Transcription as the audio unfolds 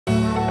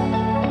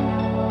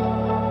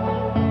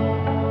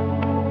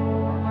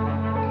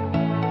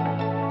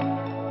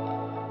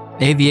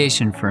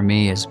Aviation for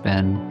me has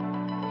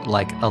been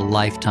like a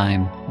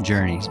lifetime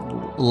journey,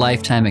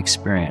 lifetime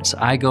experience.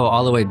 I go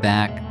all the way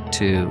back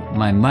to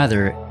my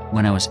mother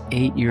when I was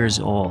 8 years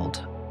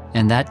old,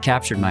 and that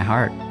captured my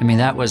heart. I mean,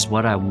 that was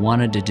what I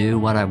wanted to do,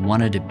 what I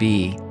wanted to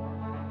be.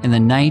 In the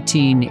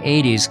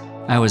 1980s,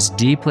 I was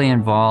deeply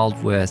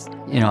involved with,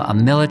 a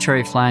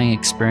military flying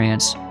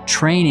experience,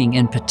 training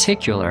in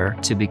particular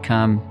to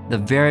become the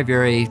very,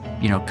 very,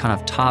 kind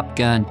of Top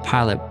Gun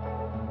pilot.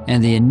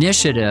 And the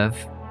initiative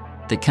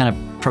that kind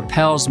of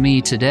propels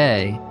me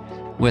today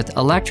with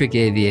electric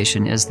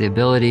aviation is the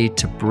ability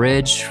to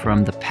bridge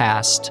from the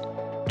past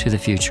to the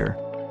future.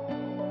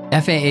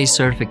 FAA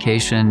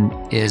certification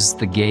is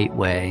the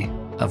gateway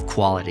of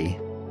quality,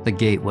 the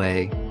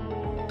gateway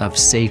of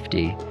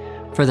safety.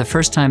 For the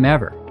first time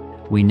ever,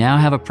 we now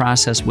have a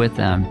process with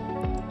them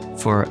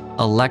for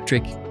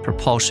electric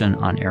propulsion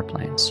on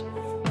airplanes.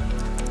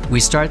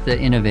 We start the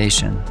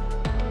innovation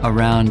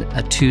around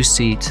a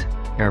two-seat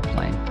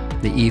airplane,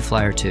 the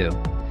E-Flyer 2.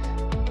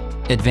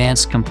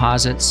 Advanced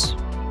composites,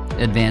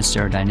 advanced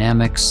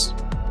aerodynamics,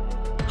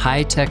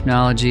 high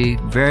technology,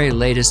 very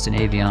latest in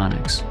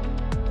avionics.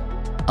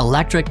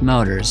 Electric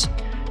motors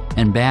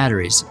and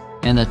batteries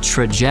and the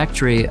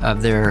trajectory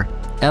of their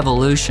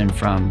evolution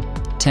from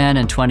 10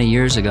 and 20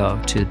 years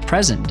ago to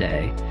present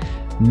day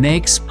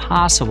makes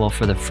possible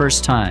for the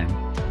first time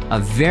a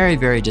very,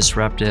 very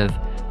disruptive,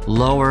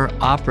 lower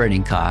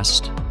operating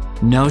cost,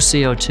 no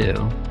CO2,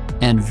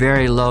 and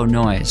very low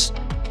noise.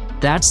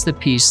 That's the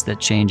piece that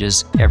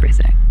changes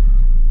everything.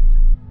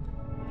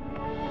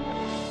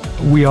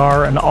 We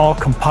are an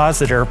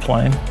all-composite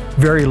airplane,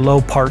 very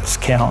low parts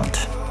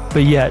count,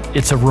 but yet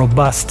it's a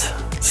robust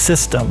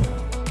system.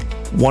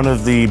 One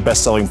of the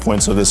best selling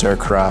points of this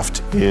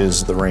aircraft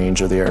is the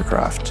range of the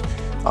aircraft,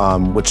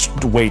 which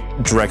weight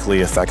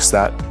directly affects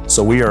that.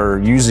 So we are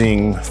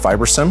using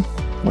Fibersim,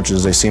 which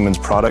is a Siemens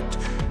product,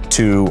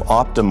 to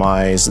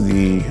optimize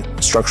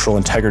the structural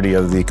integrity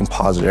of the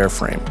composite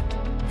airframe.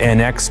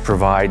 NX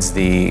provides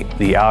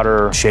the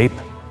outer shape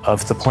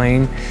of the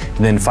plane,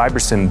 then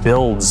Fibersim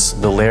builds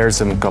the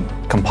layers of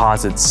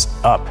composites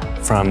up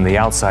from the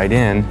outside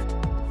in.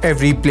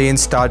 Every plane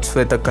starts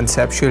with a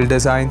conceptual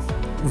design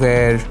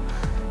where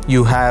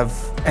you have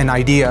an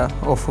idea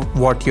of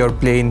what your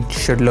plane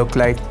should look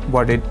like,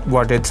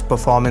 what its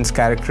performance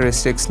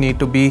characteristics need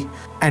to be,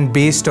 and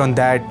based on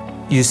that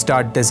you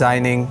start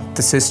designing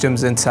the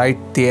systems inside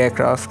the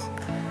aircraft.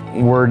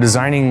 We're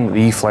designing the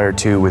E-Flyer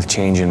 2 with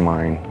change in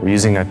mind. We're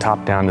using a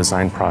top-down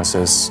design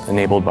process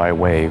enabled by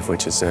Wave,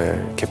 which is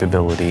a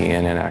capability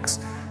in NX.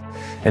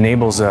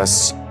 Enables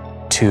us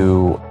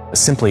to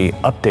simply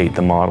update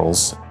the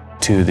models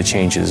to the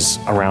changes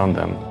around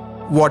them.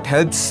 What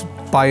helps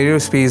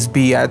Aerospace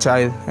be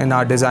agile in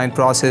our design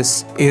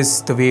process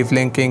is the wave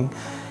linking,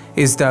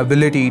 is the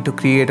ability to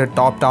create a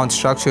top-down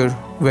structure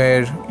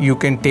where you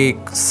can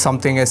take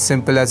something as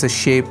simple as a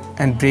shape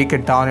and break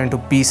it down into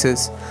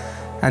pieces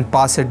and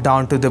pass it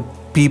down to the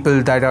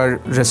people that are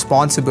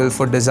responsible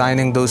for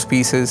designing those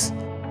pieces.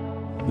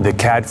 The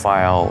CAD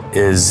file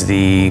is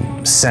the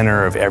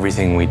center of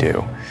everything we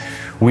do.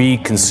 We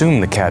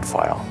consume the CAD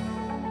file.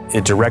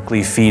 It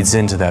directly feeds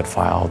into that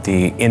file.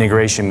 The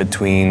integration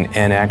between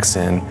NX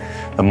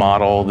and the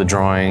model, the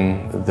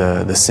drawing,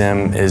 the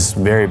sim is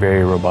very,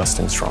 very robust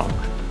and strong.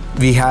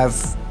 We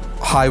have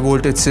high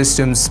voltage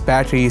systems,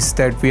 batteries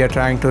that we are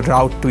trying to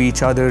route to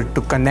each other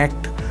to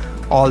connect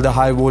all the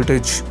high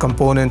voltage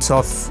components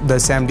of the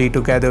assembly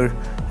together,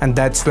 and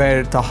that's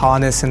where the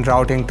harness and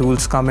routing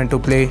tools come into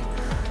play.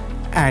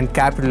 And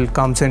Capital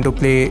comes into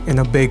play in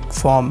a big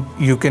form.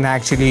 You can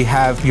actually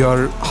have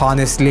your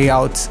harness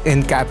layouts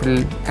in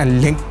Capital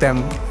and link them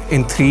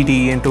in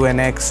 3D into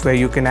NX, where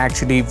you can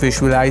actually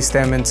visualize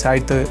them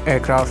inside the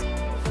aircraft.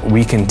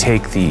 We can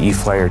take the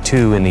E-Flyer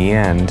 2 in the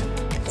end.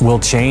 We'll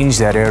change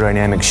that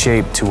aerodynamic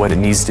shape to what it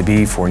needs to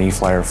be for an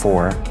E-Flyer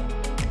 4,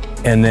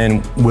 and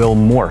then we'll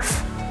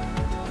morph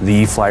the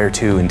E-Flyer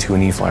 2 into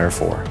an E-Flyer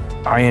 4.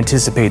 I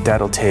anticipate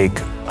that'll take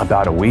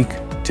about a week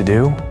to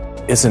do.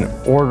 It's an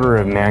order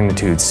of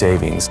magnitude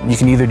savings. You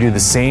can either do the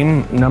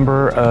same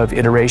number of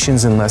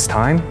iterations in less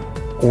time,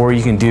 or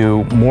you can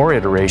do more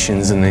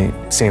iterations in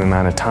the same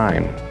amount of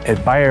time. At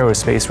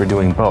Aerospace, we're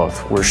doing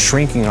both. We're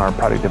shrinking our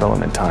product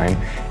development time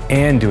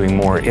and doing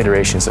more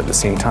iterations at the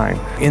same time.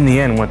 In the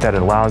end, what that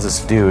allows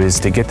us to do is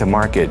to get to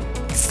market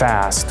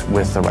fast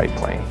with the right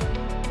plane.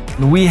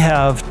 We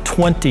have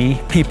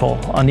 20 people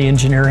on the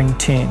engineering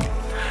team.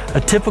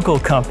 A typical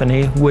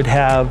company would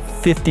have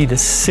 50 to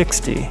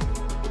 60.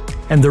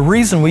 And the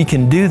reason we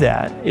can do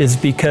that is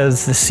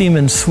because the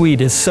Siemens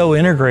suite is so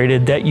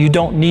integrated that you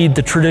don't need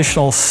the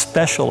traditional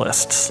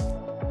specialists.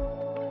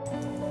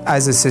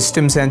 As a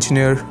systems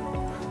engineer,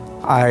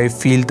 I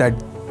feel that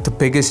the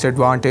biggest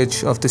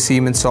advantage of the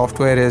Siemens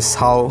software is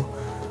how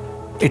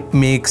it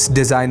makes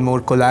design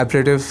more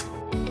collaborative.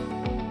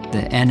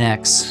 The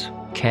NX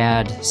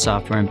CAD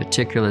software in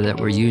particular that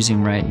we're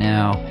using right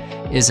now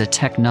is a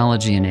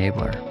technology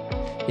enabler.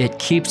 It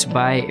keeps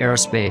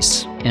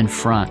Aerospace in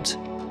front.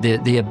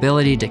 The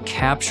ability to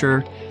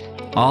capture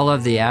all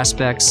of the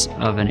aspects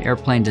of an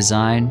airplane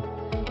design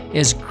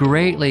is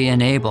greatly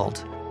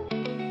enabled.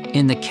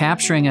 In the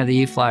capturing of the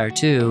E-Flyer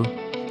 2,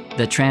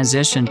 the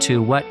transition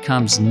to what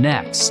comes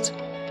next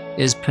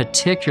is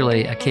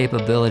particularly a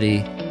capability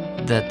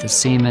that the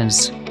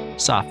Siemens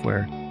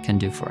software can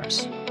do for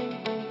us.